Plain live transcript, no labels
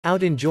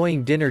Out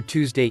enjoying dinner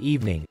Tuesday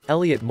evening,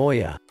 Elliot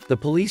Moya, the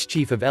police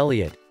chief of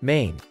Elliott,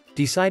 Maine,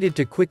 decided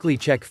to quickly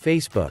check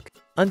Facebook,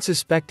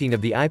 unsuspecting of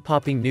the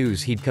eye-popping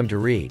news he'd come to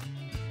read.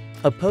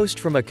 A post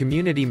from a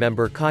community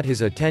member caught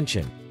his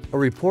attention, a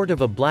report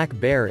of a black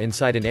bear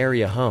inside an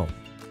area home.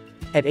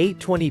 At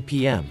 8:20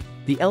 p.m.,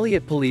 the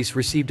Elliott police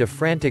received a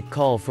frantic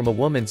call from a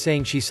woman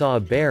saying she saw a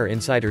bear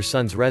inside her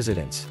son's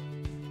residence.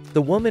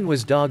 The woman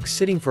was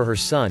dog-sitting for her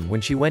son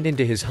when she went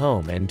into his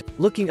home and,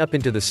 looking up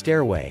into the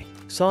stairway,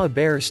 saw a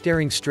bear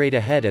staring straight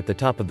ahead at the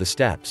top of the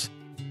steps.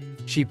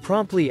 She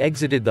promptly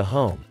exited the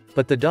home,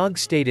 but the dog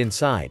stayed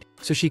inside,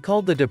 so she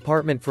called the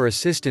department for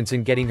assistance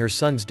in getting her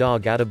son's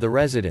dog out of the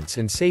residence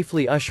and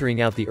safely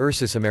ushering out the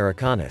Ursus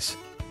americanus.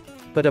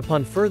 But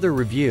upon further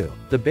review,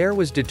 the bear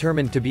was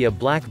determined to be a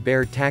black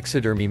bear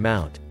taxidermy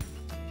mount.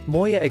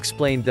 Moya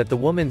explained that the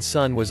woman's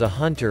son was a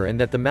hunter and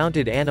that the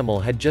mounted animal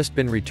had just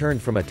been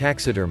returned from a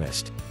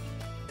taxidermist.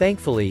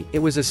 Thankfully, it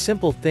was a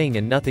simple thing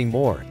and nothing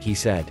more, he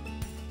said.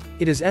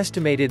 It is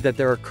estimated that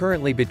there are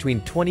currently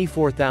between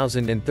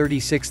 24,000 and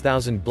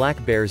 36,000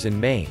 black bears in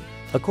Maine,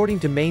 according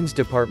to Maine's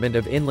Department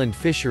of Inland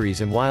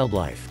Fisheries and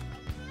Wildlife.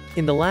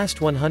 In the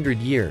last 100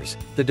 years,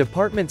 the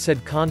department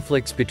said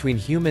conflicts between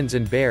humans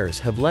and bears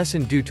have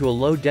lessened due to a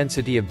low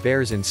density of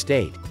bears in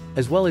state,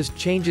 as well as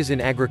changes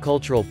in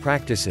agricultural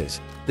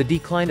practices, the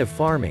decline of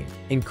farming,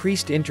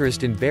 increased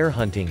interest in bear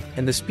hunting,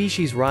 and the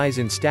species' rise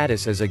in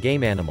status as a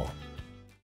game animal.